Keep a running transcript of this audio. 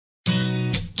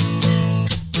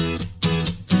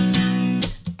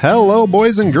Hello,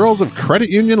 boys and girls of Credit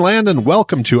Union Land, and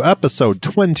welcome to episode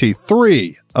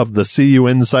 23 of the CU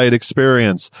Insight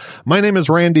Experience. My name is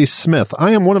Randy Smith.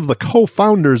 I am one of the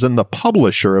co-founders and the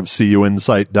publisher of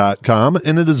CUinsight.com,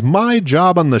 and it is my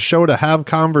job on the show to have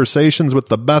conversations with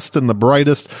the best and the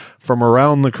brightest from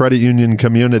around the credit union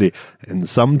community, and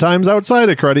sometimes outside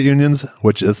of credit unions,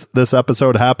 which this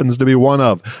episode happens to be one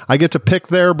of. I get to pick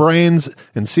their brains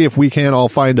and see if we can't all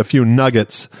find a few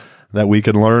nuggets that we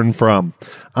can learn from.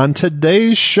 On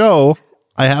today's show,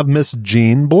 I have Miss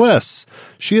Jeanne Bliss.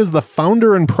 She is the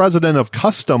founder and president of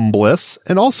Custom Bliss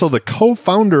and also the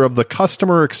co-founder of the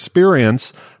Customer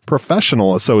Experience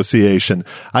Professional Association.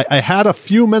 I had a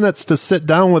few minutes to sit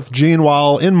down with Jeanne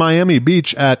while in Miami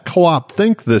Beach at Co-op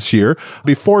Think this year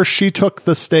before she took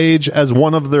the stage as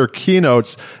one of their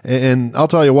keynotes. And I'll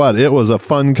tell you what, it was a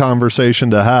fun conversation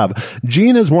to have.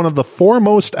 Jeanne is one of the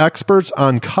foremost experts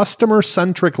on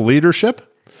customer-centric leadership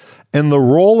and the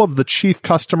role of the chief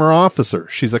customer officer.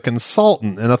 She's a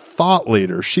consultant and a thought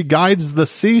leader. She guides the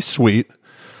C-suites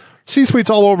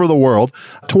all over the world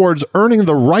towards earning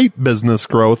the right business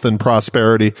growth and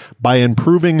prosperity by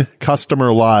improving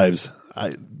customer lives.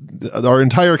 Our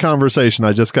entire conversation,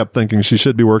 I just kept thinking she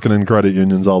should be working in credit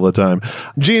unions all the time.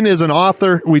 Jeanne is an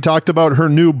author. We talked about her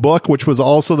new book, which was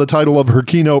also the title of her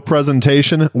keynote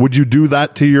presentation. Would you do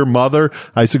that to your mother?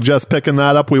 I suggest picking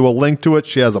that up. We will link to it.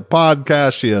 She has a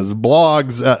podcast. She has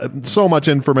blogs, so much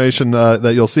information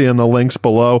that you'll see in the links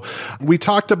below. We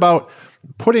talked about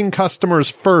putting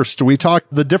customers first. We talked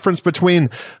the difference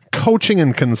between coaching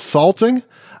and consulting,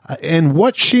 and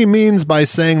what she means by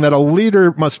saying that a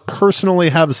leader must personally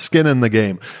have skin in the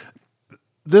game.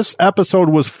 This episode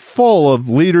was full of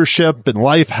leadership and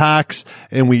life hacks,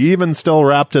 and we even still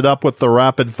wrapped it up with the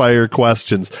rapid fire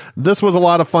questions. This was a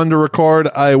lot of fun to record.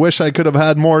 I wish I could have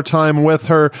had more time with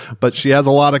her, but she has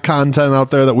a lot of content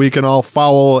out there that we can all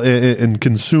follow and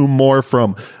consume more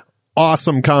from.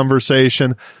 Awesome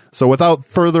conversation. So without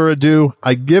further ado,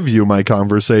 I give you my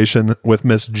conversation with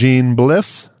Miss Jeanne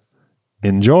Bliss.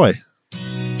 Enjoy.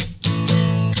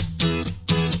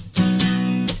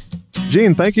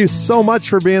 Jeanne, thank you so much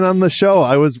for being on the show.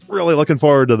 I was really looking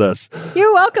forward to this.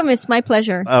 You're welcome. It's my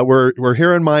pleasure. We're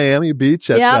here in Miami Beach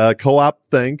at Co-op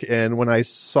Think, and when I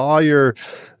saw your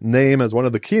name as one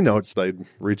of the keynotes, I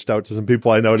reached out to some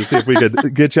people I know to see if we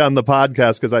could get you on the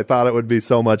podcast because I thought it would be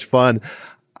so much fun.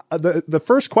 The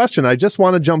first question, I just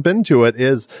want to jump into it,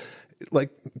 is like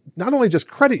not only just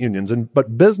credit unions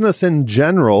but business in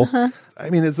general. I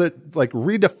mean, is it like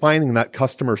redefining that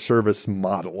customer service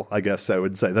model? I guess I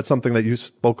would say that's something that you've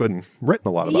spoken and written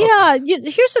a lot about. Yeah.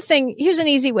 Here's the thing. Here's an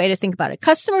easy way to think about it.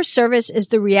 Customer service is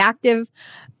the reactive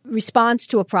response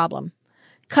to a problem.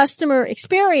 Customer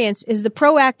experience is the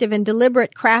proactive and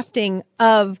deliberate crafting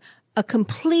of a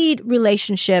complete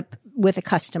relationship with a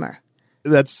customer.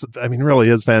 Really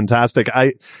is fantastic.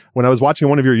 When I was watching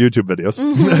one of your YouTube videos,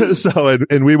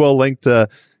 and we will link to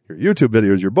your YouTube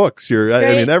videos, your books,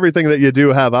 everything that you do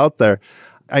have out there.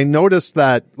 I noticed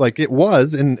that it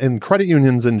was in credit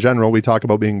unions in general, we talk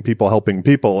about being people helping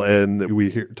people, and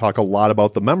we talk a lot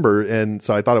about the member. And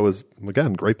so I thought it was,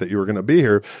 again, great that you were going to be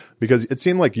here because it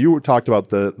seemed like you talked about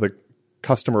the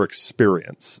customer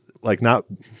experience, not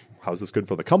how is this good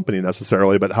for the company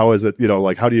necessarily, but how is it,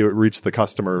 how do you reach the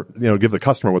customer, give the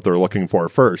customer what they're looking for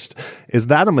first? Is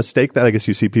that a mistake that I guess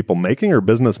you see people making or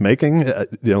business making,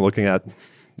 looking at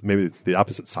maybe the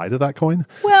opposite side of that coin?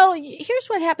 Well, here's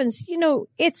what happens.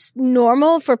 It's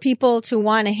normal for people to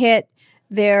want to hit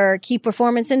their key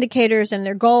performance indicators and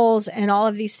their goals and all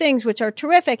of these things, which are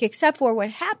terrific, except for what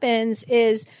happens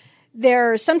is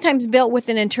they're sometimes built with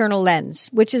an internal lens,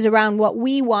 which is around what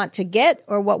we want to get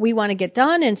or what we want to get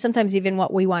done, and sometimes even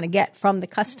what we want to get from the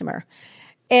customer.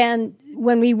 And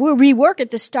when we rework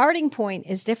it, the starting point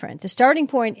is different. The starting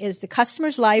point is the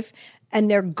customer's life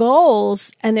and their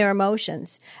goals and their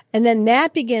emotions. And then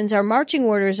that begins our marching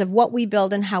orders of what we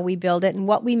build and how we build it and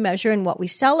what we measure and what we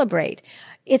celebrate.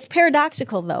 It's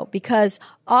paradoxical, though, because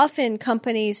often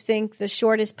companies think the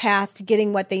shortest path to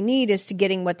getting what they need is to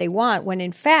getting what they want, when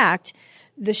in fact,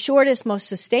 the shortest, most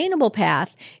sustainable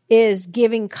path is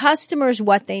giving customers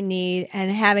what they need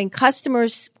and having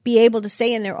customers be able to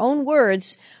say in their own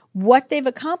words what they've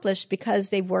accomplished because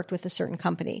they've worked with a certain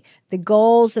company, the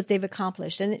goals that they've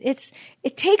accomplished. And it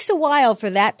takes a while for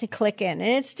that to click in,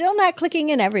 and it's still not clicking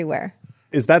in everywhere.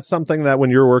 Is that something that when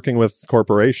you're working with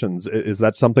corporations, is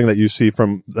that something that you see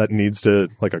that needs to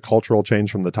a cultural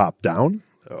change from the top down?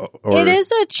 It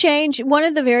is a change. One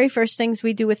of the very first things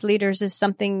we do with leaders is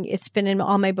something, it's been in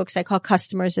all my books, I call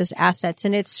customers as assets.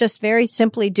 And it's just very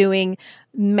simply doing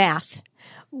math.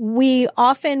 we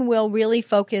often will really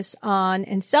focus on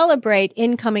and celebrate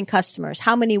incoming customers,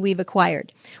 how many we've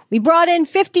acquired. We brought in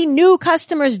 50 new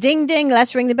customers, ding, ding,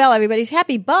 let's ring the bell, everybody's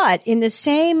happy. But in the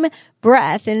same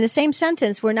breath, in the same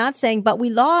sentence, we're not saying, but we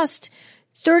lost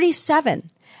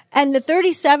 37. And the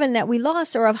 37 that we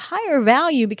lost are of higher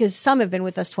value because some have been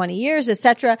with us 20 years, et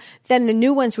cetera, than the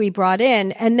new ones we brought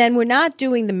in. And then we're not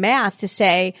doing the math to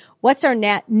say, what's our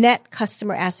net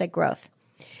customer asset growth?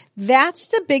 That's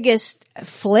the biggest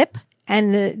flip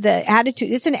and the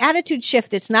attitude. It's an attitude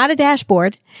shift. It's not a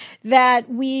dashboard that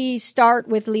we start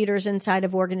with leaders inside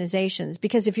of organizations.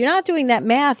 Because if you're not doing that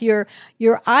math, your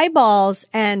eyeballs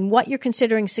and what you're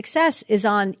considering success is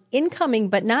on incoming,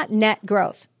 but not net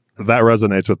growth. That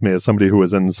resonates with me as somebody who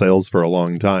was in sales for a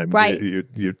long time. Right.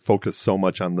 You focus so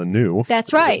much on the new.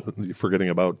 That's right. You're forgetting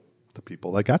about the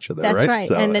people that got you there, That's right?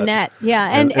 So, and the net. Yeah.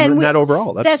 And the net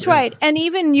overall. That's right. And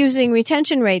even using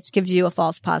retention rates gives you a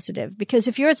false positive because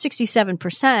if you're at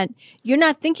 67%, you're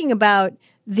not thinking about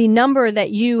the number that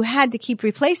you had to keep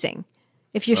replacing.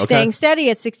 If you're staying steady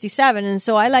at 67. And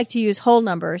so I like to use whole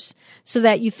numbers so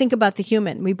that you think about the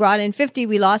human. We brought in 50,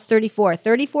 we lost 34.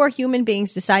 34 human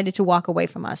beings decided to walk away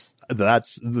from us.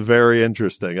 That's very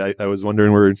interesting. I was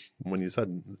wondering when you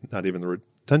said not even the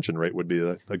retention rate would be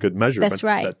a good measure. That's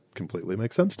right. That completely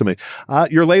makes sense to me.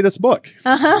 Your latest book.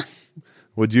 Uh-huh.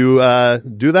 Would you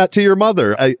do that to your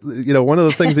mother? One of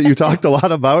the things that you talked a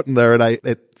lot about in there, and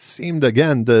it seemed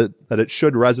again that it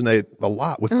should resonate a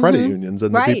lot with credit unions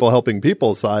and the people helping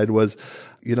people side was,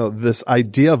 this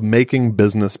idea of making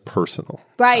business personal.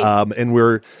 Right. And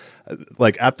we're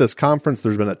like at this conference,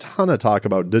 there's been a ton of talk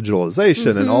about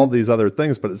digitalization and all these other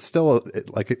things, but it's still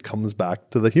it comes back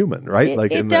to the human, right?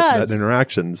 That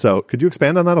interaction. So could you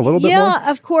expand on that a little bit more?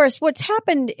 Yeah, of course. What's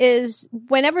happened is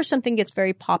whenever something gets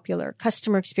very popular,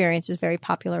 customer experience is very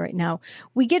popular right now.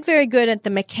 We get very good at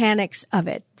the mechanics of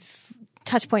it.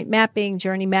 Touchpoint mapping,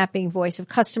 journey mapping, voice of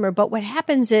customer. But what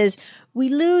happens is we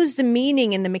lose the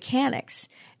meaning in the mechanics.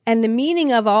 And the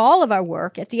meaning of all of our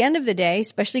work at the end of the day,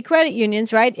 especially credit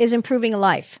unions, right, is improving a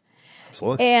life.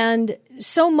 Absolutely. And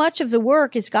so much of the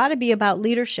work has got to be about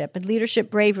leadership and leadership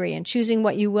bravery and choosing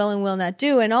what you will and will not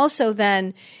do. And also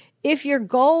then, if your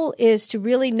goal is to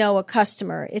really know a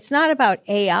customer, it's not about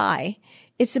AI.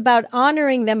 It's about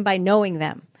honoring them by knowing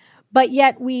them. But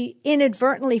yet we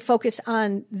inadvertently focus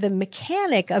on the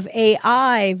mechanic of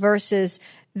AI versus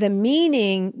the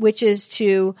meaning, which is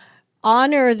to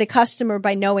honor the customer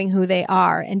by knowing who they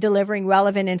are and delivering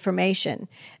relevant information.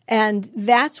 And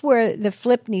that's where the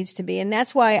flip needs to be. And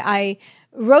that's why I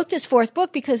wrote this fourth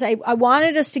book, because I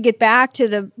wanted us to get back to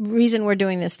the reason we're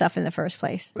doing this stuff in the first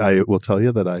place. I will tell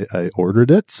you that I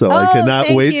ordered it, so I cannot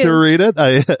wait to read it.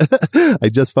 I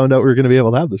just found out we were going to be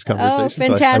able to have this conversation. Oh,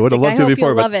 fantastic. So I would have loved to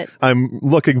before, love it. I'm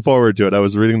looking forward to it. I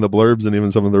was reading the blurbs and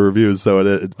even some of the reviews, so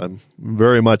I'm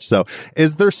very much so.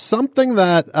 Is there something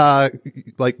that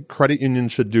like credit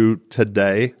unions should do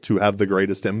today to have the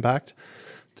greatest impact?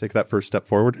 Take that first step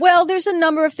forward? Well, there's a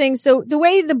number of things. So the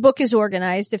way the book is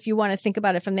organized, if you want to think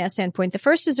about it from that standpoint, the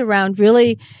first is around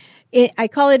really, I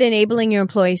call it enabling your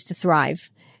employees to thrive.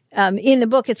 In the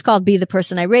book, it's called Be the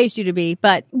Person I Raised You to Be.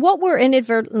 But what we're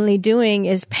inadvertently doing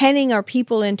is penning our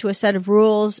people into a set of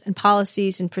rules and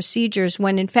policies and procedures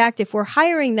when, in fact, if we're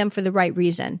hiring them for the right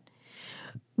reason,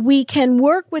 we can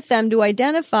work with them to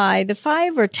identify the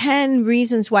 5 or 10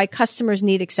 reasons why customers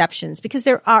need exceptions, because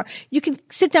you can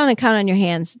sit down and count on your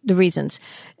hands the reasons,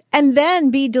 and then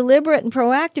be deliberate and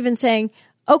proactive in saying,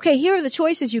 okay, here are the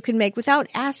choices you can make without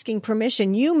asking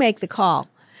permission. You make the call.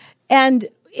 And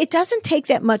it doesn't take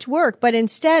that much work, but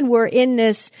instead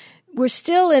we're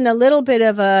still in a little bit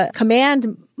of a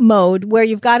command mode where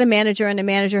you've got a manager and a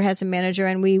manager has a manager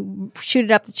and we shoot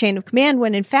it up the chain of command,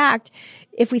 when in fact,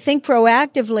 if we think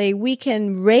proactively, we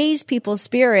can raise people's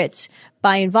spirits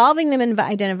by involving them in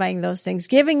identifying those things,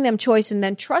 giving them choice, and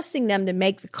then trusting them to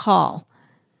make the call.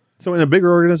 So in a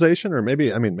bigger organization, or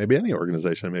maybe any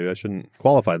organization, maybe I shouldn't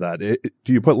qualify that.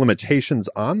 Do you put limitations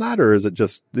on that, or is it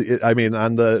just, you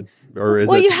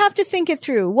have to think it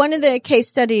through. One of the case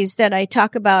studies that I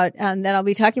talk about, that I'll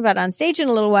be talking about on stage in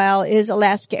a little while, is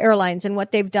Alaska Airlines. And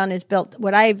what they've done is built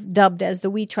what I've dubbed as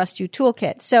the We Trust You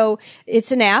toolkit. So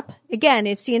it's an app. Again,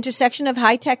 it's the intersection of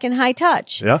high tech and high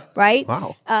touch. Yeah. Right?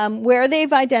 Wow. Where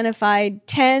they've identified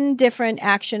 10 different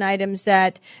action items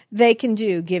that they can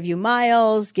do. Give you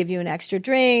miles, give you an extra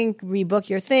drink, rebook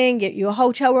your thing, get you a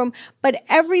hotel room. But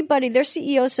everybody, their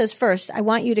CEO says first, I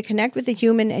want you to connect with the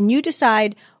human and you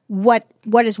decide what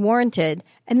is warranted.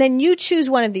 And then you choose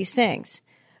one of these things.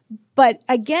 But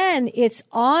again, it's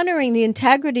honoring the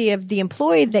integrity of the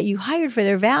employee that you hired for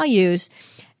their values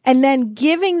and then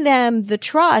giving them the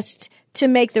trust to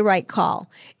make the right call.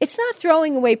 It's not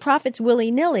throwing away profits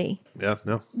willy-nilly. Yeah,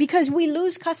 no. Because we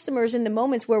lose customers in the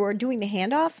moments where we're doing the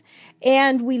handoff,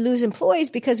 and we lose employees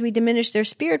because we diminish their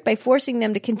spirit by forcing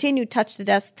them to continue touch the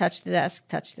desk, touch the desk,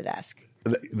 touch the desk.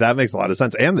 That makes a lot of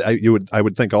sense. And I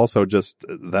would think also just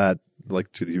that,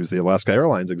 like to use the Alaska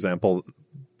Airlines example,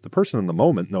 the person in the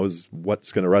moment knows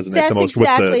what's going to resonate the most with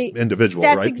the individual,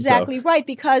 right? That's exactly right.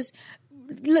 Because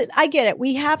I get it.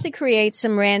 We have to create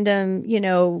some random,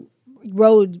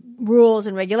 road rules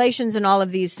and regulations and all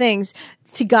of these things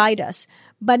to guide us.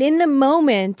 But in the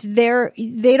moment,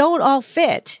 they don't all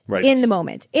fit in the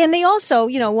moment. And they also,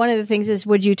 one of the things is,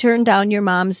 would you turn down your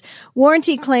mom's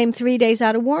warranty claim 3 days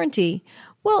out of warranty?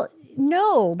 Well,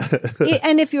 no.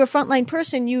 And if you're a frontline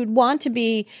person, you'd want to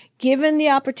be given the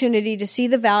opportunity to see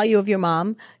the value of your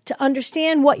mom, to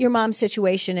understand what your mom's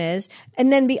situation is,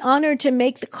 and then be honored to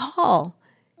make the call.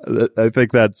 I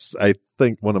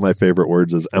think one of my favorite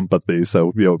words is empathy.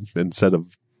 So, instead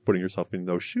of putting yourself in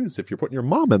those shoes, if you're putting your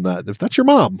mom in that, if that's your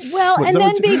mom. Well, and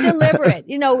then be deliberate.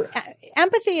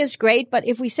 Empathy is great, but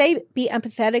if we say be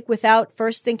empathetic without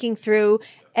first thinking through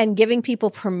and giving people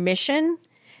permission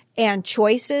and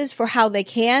choices for how they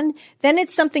can, then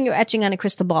it's something you're etching on a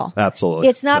crystal ball. Absolutely.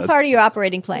 It's not part of your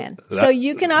operating plan. So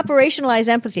you can operationalize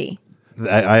empathy.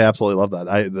 I absolutely love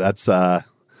that.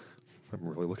 I'm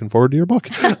really looking forward to your book.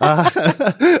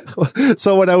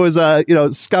 So when I was,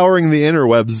 scouring the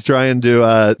interwebs, trying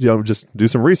to, just do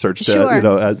some research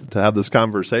to have this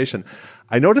conversation,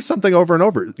 I noticed something over and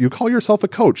over. You call yourself a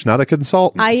coach, not a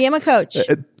consultant. I am a coach.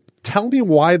 Tell me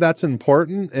why that's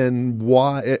important, and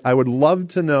why. I would love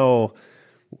to know,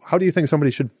 how do you think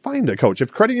somebody should find a coach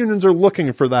if credit unions are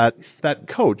looking for that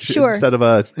coach instead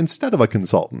of a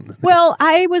consultant? Well,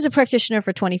 I was a practitioner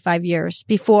for 25 years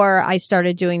before I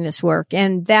started doing this work,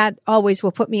 and that always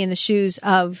will put me in the shoes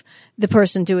of the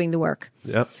person doing the work.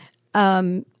 Yep.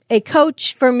 A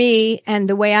coach for me, and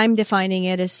the way I'm defining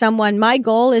it, is someone, my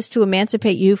goal is to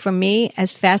emancipate you from me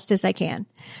as fast as I can.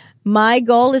 My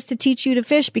goal is to teach you to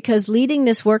fish, because leading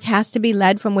this work has to be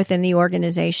led from within the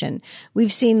organization.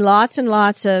 We've seen lots and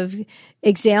lots of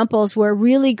examples where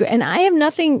and I have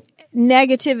nothing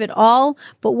negative at all,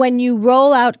 but when you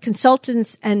roll out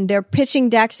consultants and they're pitching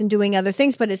decks and doing other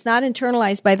things, but it's not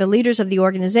internalized by the leaders of the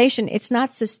organization, it's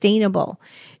not sustainable.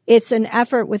 It's an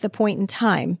effort with a point in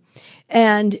time.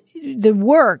 And the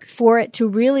work for it to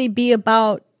really be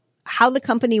about how the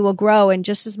company will grow, and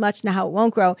just as much now how it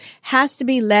won't grow, has to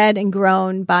be led and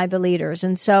grown by the leaders.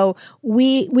 And so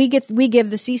we give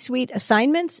the C-suite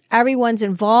assignments. Everyone's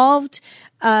involved.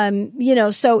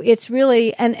 So it's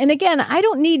really, and again, I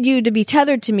don't need you to be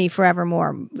tethered to me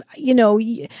forevermore.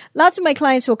 Lots of my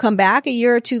clients will come back a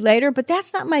year or two later, but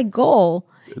that's not my goal.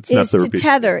 It's to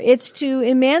tether. It's to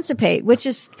emancipate, which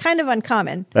is kind of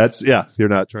uncommon. You're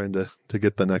not trying to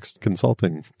get the next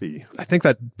consulting fee. I think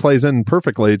that plays in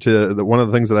perfectly to one of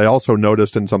the things that I also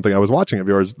noticed in something I was watching of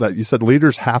yours, that you said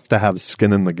leaders have to have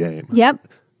skin in the game. Yep.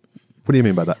 What do you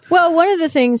mean by that? Well, one of the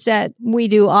things that we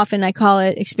do often, I call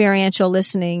it experiential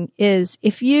listening, is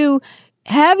if you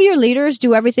have your leaders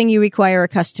do everything you require a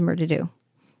customer to do.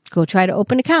 Go try to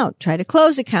open account, try to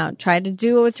close account, try to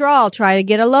do a withdrawal, try to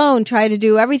get a loan, try to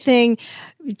do everything,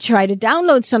 try to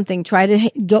download something, try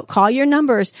to call your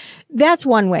numbers. That's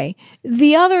one way.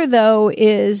 The other, though,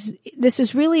 is this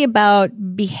is really about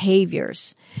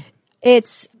behaviors.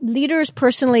 It's leaders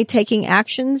personally taking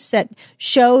actions that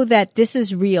show that this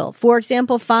is real. For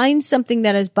example, find something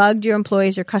that has bugged your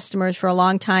employees or customers for a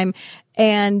long time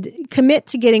and commit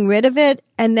to getting rid of it,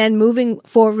 and then moving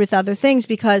forward with other things,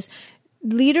 because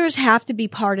leaders have to be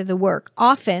part of the work.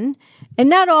 Often, and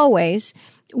not always,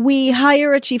 we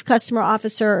hire a chief customer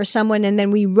officer or someone, and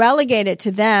then we relegate it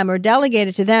to them or delegate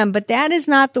it to them. But that is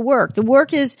not the work. The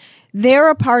work is, they're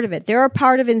a part of it. They're a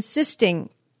part of insisting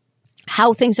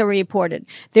how things are reported.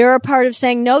 They're a part of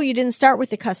saying, no, you didn't start with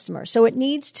the customer. So it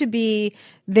needs to be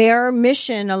their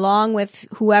mission along with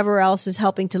whoever else is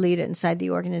helping to lead it inside the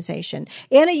organization.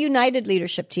 And a united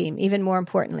leadership team, even more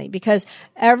importantly, because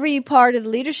every part of the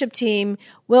leadership team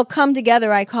will come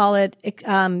together. I call it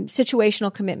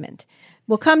situational commitment.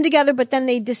 Will come together, but then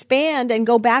they disband and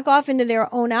go back off into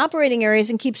their own operating areas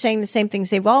and keep saying the same things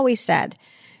they've always said.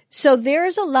 So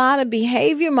there's a lot of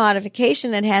behavior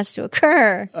modification that has to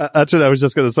occur. That's what I was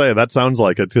just going to say. That sounds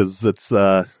like it, because it's,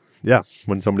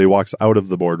 when somebody walks out of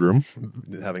the boardroom,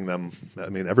 having them,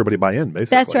 everybody buy in,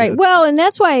 basically. That's right. Well, and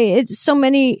that's why it's so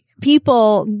many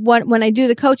people, when I do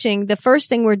the coaching, the first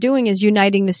thing we're doing is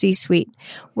uniting the C-suite.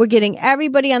 We're getting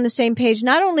everybody on the same page,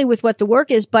 not only with what the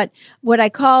work is, but what I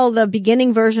call the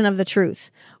beginning version of the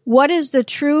truth. What is the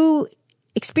true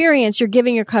experience you're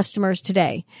giving your customers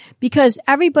today? Because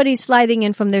everybody's sliding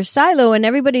in from their silo and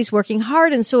everybody's working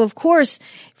hard. And so, of course,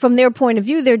 from their point of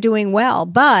view, they're doing well.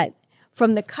 But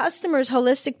from the customer's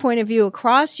holistic point of view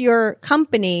across your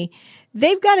company,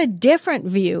 they've got a different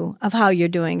view of how you're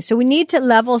doing. So we need to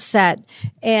level set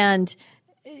and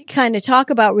kind of talk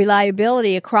about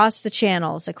reliability across the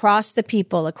channels, across the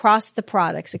people, across the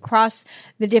products, across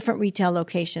the different retail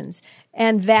locations.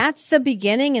 And that's the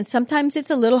beginning. And sometimes it's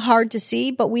a little hard to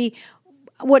see, but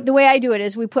the way I do it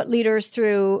is we put leaders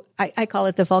through, I call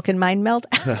it the Vulcan mind melt.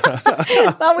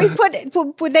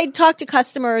 But they talk to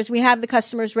customers. We have the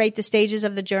customers rate the stages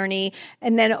of the journey.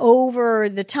 And then over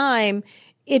the time,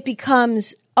 it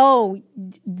becomes, oh,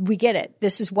 we get it.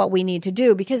 This is what we need to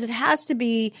do, because it has to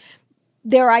be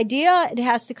their idea. It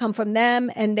has to come from them,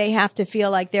 and they have to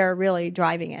feel like they're really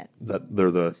driving it. That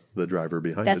they're the driver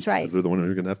behind it. That's right. They're the one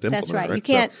who's going to have to implement it. That's right. Right? You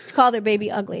can't call their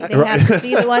baby ugly. They have to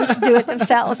be the ones to do it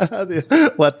themselves.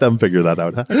 Let them figure that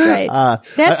out. Huh?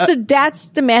 That's right. That's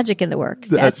the magic in the work.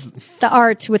 That's the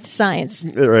art with science.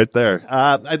 Right there.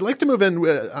 I'd like to move in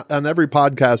on every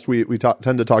podcast. We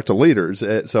tend to talk to leaders.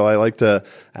 So I like to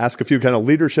ask a few kind of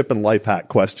leadership and life hack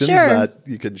questions that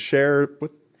you could share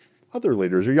with other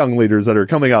leaders or young leaders that are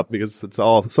coming up, because it's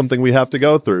all something we have to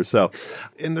go through. So,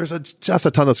 and there's just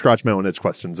a ton of scratch my own itch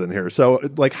questions in here. So,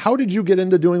 like, how did you get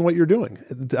into doing what you're doing?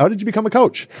 How did you become a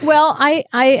coach? Well, I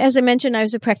as I mentioned, I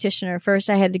was a practitioner. First,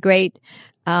 I had the great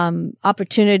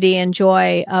opportunity and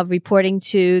joy of reporting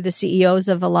to the CEOs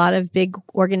of a lot of big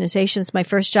organizations. My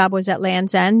first job was at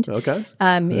Land's End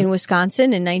in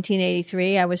Wisconsin in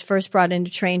 1983. I was first brought in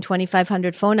to train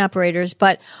 2,500 phone operators,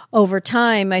 but over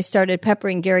time I started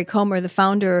peppering Gary Comer, the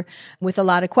founder, with a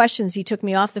lot of questions. He took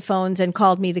me off the phones and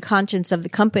called me the conscience of the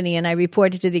company, and I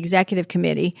reported to the executive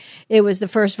committee. It was the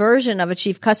first version of a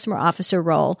chief customer officer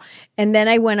role. And then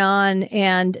I went on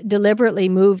and deliberately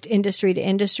moved industry to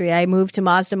industry. I moved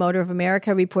to Mazda Motor of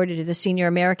America, reported to the senior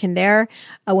American there.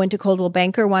 I went to Coldwell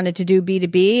Banker, wanted to do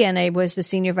B2B, and I was the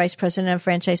senior vice president of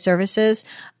franchise services.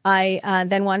 I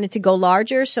then wanted to go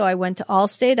larger, so I went to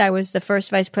Allstate. I was the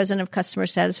first vice president of customer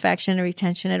satisfaction and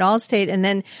retention at Allstate, and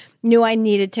then knew I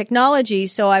needed technology,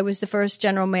 so I was the first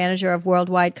general manager of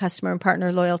worldwide customer and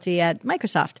partner loyalty at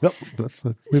Microsoft. Yep,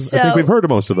 I think we've heard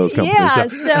of most of those companies. Yeah,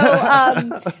 so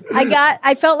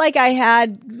I felt like I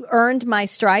had earned my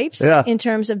stripes in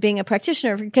terms of being a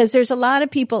practitioner, because there's a lot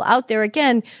of people out there,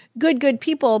 again, good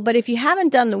people, but if you haven't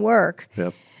done the work,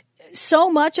 so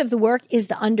much of the work is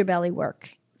the underbelly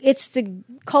work. It's the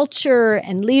culture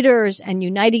and leaders and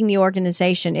uniting the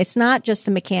organization. It's not just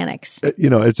the mechanics. You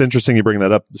know, it's interesting you bring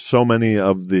that up. So many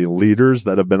of the leaders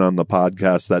that have been on the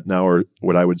podcast that now are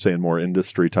what I would say in more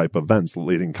industry type events,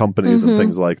 leading companies and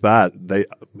things like that, they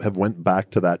have went back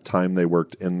to that time they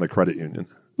worked in the credit union.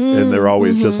 And they're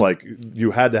always just like, you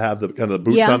had to have the kind of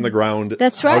the boots on the ground.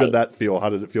 That's right. How did that feel? How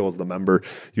did it feel as the member?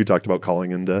 You talked about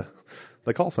calling into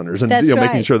the call centers and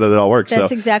making sure that it all works.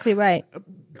 That's exactly right.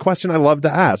 Question I love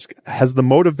to ask: has the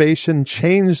motivation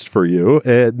changed for you?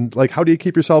 And like, how do you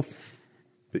keep yourself?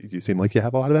 You seem like you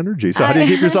have a lot of energy. So how do you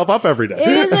keep yourself up every day? It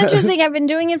is interesting. I've been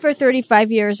doing it for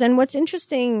 35 years. And what's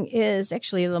interesting is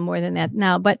actually a little more than that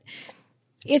now, but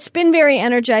it's been very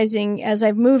energizing as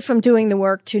I've moved from doing the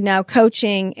work to now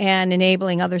coaching and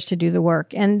enabling others to do the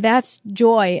work. And that's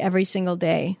joy every single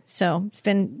day. So it's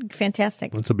been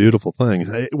fantastic. That's a beautiful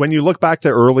thing. When you look back to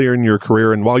earlier in your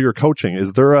career and while you're coaching,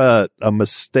 is there a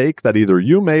mistake that either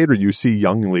you made or you see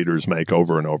young leaders make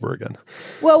over and over again?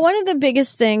 Well, one of the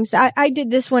biggest things, I did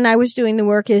this when I was doing the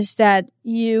work, is that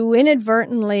you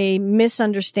inadvertently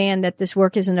misunderstand that this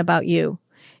work isn't about you.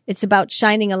 It's about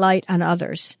shining a light on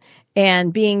others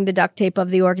and being the duct tape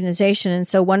of the organization. And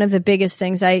so one of the biggest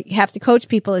things I have to coach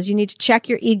people is you need to check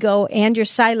your ego and your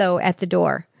silo at the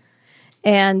door.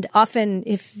 And often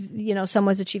if,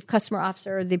 someone's a chief customer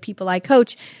officer or the people I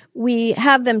coach, we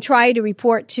have them try to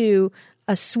report to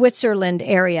a Switzerland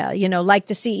area, like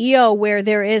the CEO, where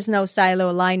there is no silo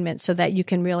alignment so that you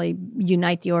can really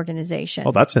unite the organization.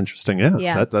 Oh, that's interesting.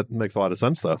 Yeah. That makes a lot of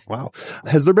sense though. Wow.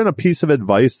 Has there been a piece of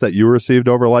advice that you received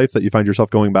over life that you find yourself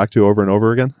going back to over and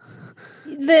over again?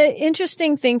 The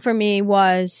interesting thing for me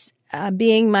was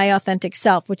being my authentic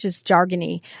self, which is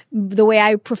jargony. The way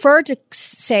I prefer to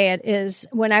say it is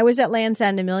when I was at Land's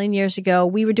End a million years ago,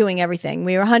 we were doing everything.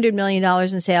 We were $100 million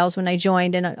in sales when I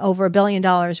joined and over $1 billion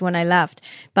when I left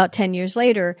about 10 years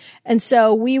later. And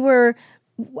so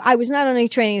I was not only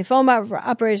training the phone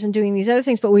operators and doing these other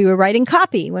things, but we were writing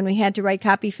copy when we had to write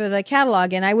copy for the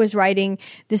catalog. And I was writing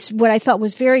this, what I thought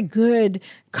was very good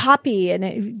copy.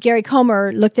 And Gary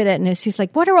Comer looked at it and he's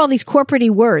like, what are all these corporate-y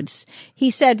words?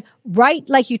 He said, write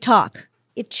like you talk.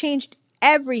 It changed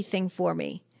everything for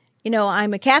me.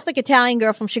 I'm a Catholic Italian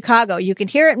girl from Chicago. You can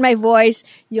hear it in my voice.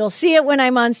 You'll see it when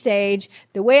I'm on stage.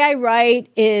 The way I write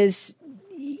is,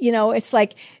 it's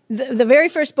like the very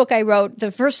first book I wrote,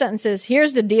 the first sentence is,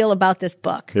 here's the deal about this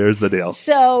book. Here's the deal.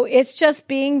 So it's just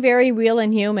being very real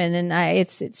and human, and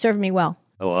it served me well.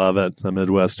 I love it. A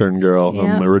Midwestern girl. Yeah.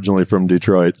 I'm originally from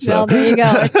Detroit. So. Well, there you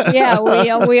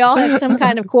go. We all have some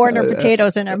kind of corn or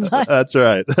potatoes in our blood. That's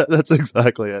right. That's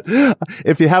exactly it.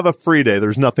 If you have a free day,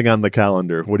 there's nothing on the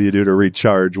calendar. What do you do to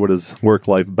recharge? What does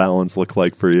work-life balance look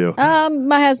like for you?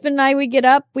 My husband and I, we get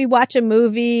up, we watch a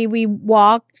movie, we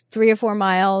walk 3 or 4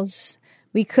 miles,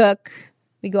 we cook.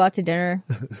 We go out to dinner,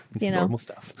 Normal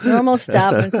stuff. Normal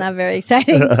stuff. It's not very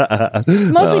exciting.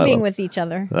 Mostly being with each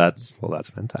other. That's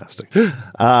fantastic.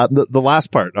 The last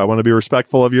part, I want to be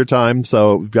respectful of your time.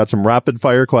 So we've got some rapid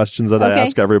fire questions that I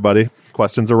ask everybody.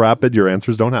 Questions are rapid. Your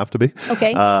answers don't have to be.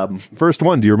 Okay. First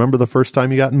one, do you remember the first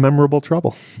time you got in memorable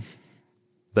trouble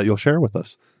that you'll share with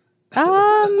us?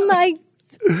 I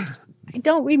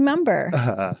don't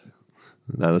remember.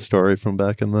 Not a story from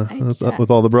back in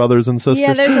with all the brothers and sisters.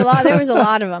 Yeah, there was a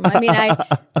lot of them. I mean,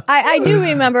 I do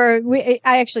remember.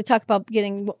 I actually talk about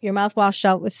getting your mouth washed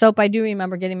out with soap. I do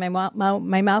remember getting my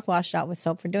mouth washed out with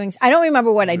soap for doing. I don't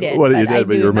remember what I did. What you did,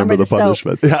 but you remember the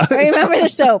punishment. Yeah. I remember the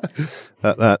soap.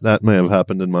 That may have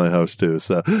happened in my house too.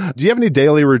 So, do you have any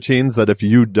daily routines that if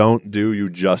you don't do, you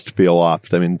just feel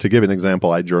off? I mean, to give you an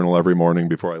example, I journal every morning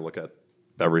before I look at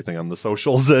everything on the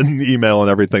socials and email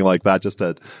and everything like that, just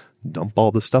to dump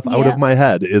all the stuff out of my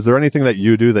head. Is there anything that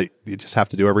you do that you just have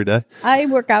to do every day? I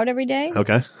work out every day.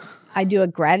 Okay. I do a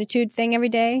gratitude thing every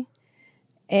day.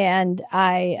 And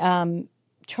I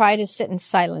try to sit in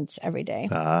silence every day.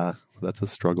 That's a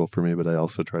struggle for me, but I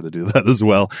also try to do that as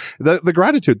well. The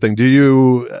gratitude thing,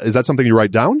 is that something you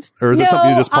write down? Or is it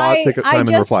something you just pause, take time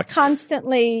and reflect?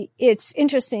 Constantly, it's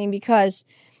interesting because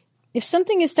if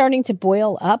something is starting to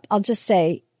boil up, I'll just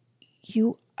say,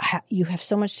 you have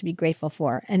so much to be grateful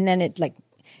for. And then it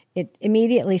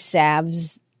immediately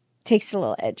salves, takes the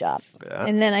little edge off. Yeah.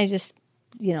 And then I just,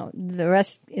 the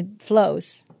rest, it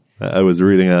flows. I was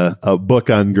reading a book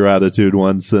on gratitude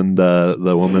once, and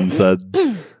the woman said,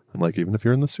 I'm like, even if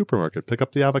you're in the supermarket, pick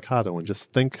up the avocado and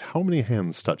just think how many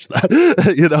hands touch that,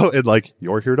 and like,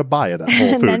 you're here to buy it at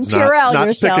Whole Foods, and then not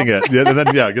yourself. Picking it. Yeah, and then,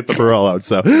 get the Purell out.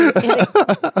 So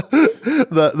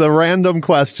the random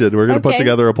question, we're going to put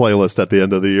together a playlist at the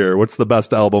end of the year. What's the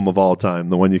best album of all time?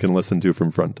 The one you can listen to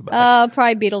from front to back.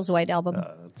 Probably Beatles' White Album.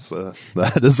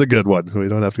 That is a good one. We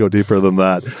don't have to go deeper than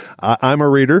that. I'm a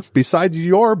reader. Besides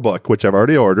your book, which I've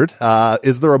already ordered,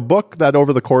 is there a book that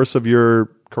over the course of your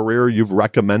career you've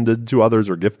recommended to others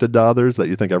or gifted to others that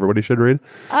you think everybody should read?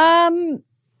 I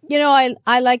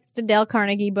like the Dale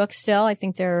Carnegie books still. I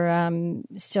think they're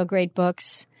still great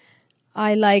books.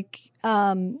 I like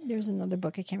there's another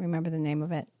book, I can't remember the name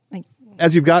of it.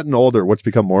 As you've gotten older, what's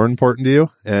become more important to you?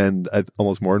 And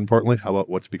almost more importantly, how about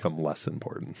what's become less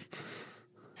important?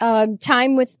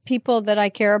 Time with people that I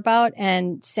care about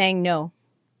and saying no.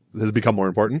 Has become more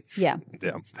important? Yeah.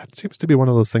 Yeah. That seems to be one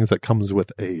of those things that comes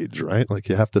with age, right? Like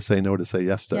you have to say no to say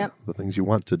yes to the things you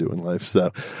want to do in life.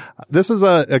 So this is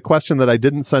a question that I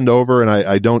didn't send over, and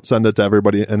I don't send it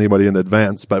to anybody in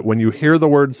advance. But when you hear the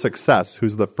word success,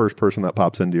 who's the first person that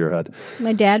pops into your head?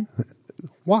 My dad.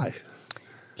 Why?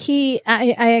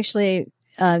 I actually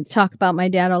talk about my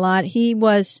dad a lot.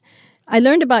 I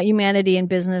learned about humanity in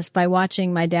business by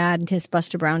watching my dad and his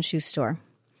Buster Brown shoe store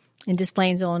in Des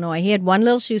Plaines, Illinois. He had one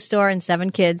little shoe store and 7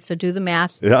 kids, so do the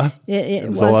math. Yeah, it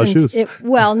wasn't a lot of shoes.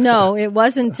 No, it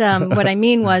wasn't. What I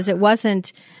mean was, it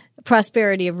wasn't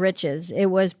prosperity of riches. It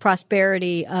was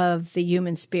prosperity of the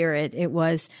human spirit. It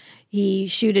was he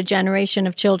shoed a generation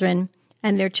of children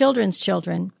and their children's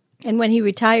children. And when he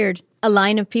retired, a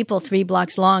line of people 3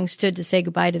 blocks long stood to say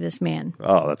goodbye to this man.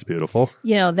 Oh, that's beautiful.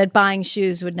 That buying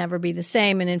shoes would never be the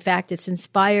same. And in fact, it's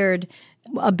inspired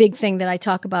a big thing that I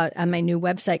talk about on my new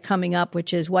website coming up,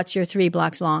 which is, what's your 3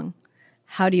 blocks long?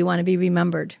 How do you want to be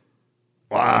remembered?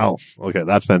 Wow. Okay,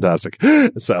 that's fantastic.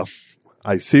 So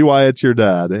I see why it's your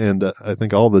dad, and I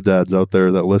think all the dads out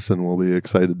there that listen will be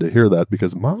excited to hear that,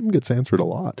 because Mom gets answered a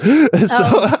lot.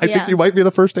 I think you might be the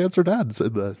first to answer dads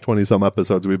in the 20-some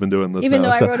episodes we've been doing this. Even though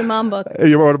I wrote a mom book.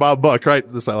 You wrote a mom book, right?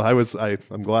 So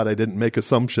I'm glad I didn't make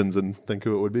assumptions and think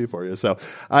who it would be for you. So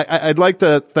I'd like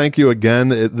to thank you again.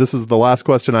 This is the last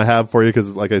question I have for you,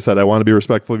 because like I said, I want to be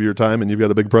respectful of your time, and you've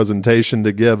got a big presentation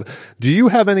to give. Do you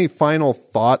have any final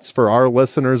thoughts for our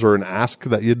listeners, or an ask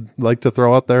that you'd like to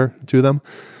throw out there to them?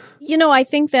 I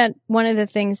think that one of the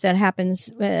things that happens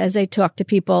as I talk to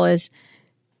people is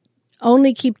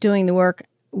only keep doing the work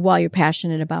while you're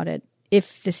passionate about it.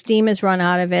 if the steam has run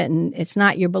out of it and it's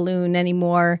not your balloon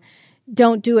anymore,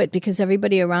 don't do it because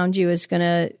everybody around you is going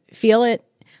to feel it.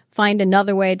 Find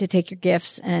another way to take your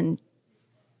gifts and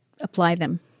apply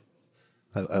them.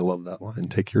 I love that line.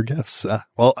 Take your gifts.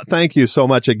 Well, thank you so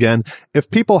much again. If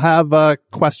people have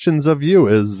questions of you,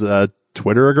 is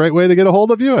Twitter a great way to get a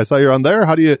hold of you? I saw you're on there.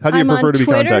 How do you prefer to be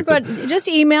Twitter, contacted? But just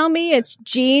email me. It's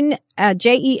Jeanne,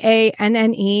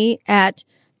 Jeanne at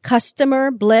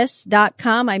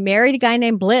customerbliss.com. I married a guy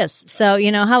named Bliss. So,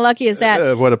 how lucky is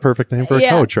that? What a perfect name for a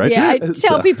coach, right? Yeah, I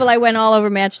tell people I went all over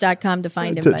Match.com to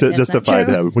find him. Just to find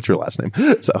him. What's your last name?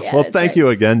 So, yeah, thank you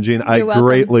again, Jeanne. I welcome.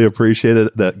 greatly appreciate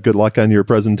it. Good luck on your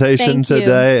presentation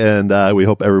today. And we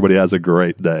hope everybody has a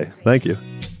great day. Thank you.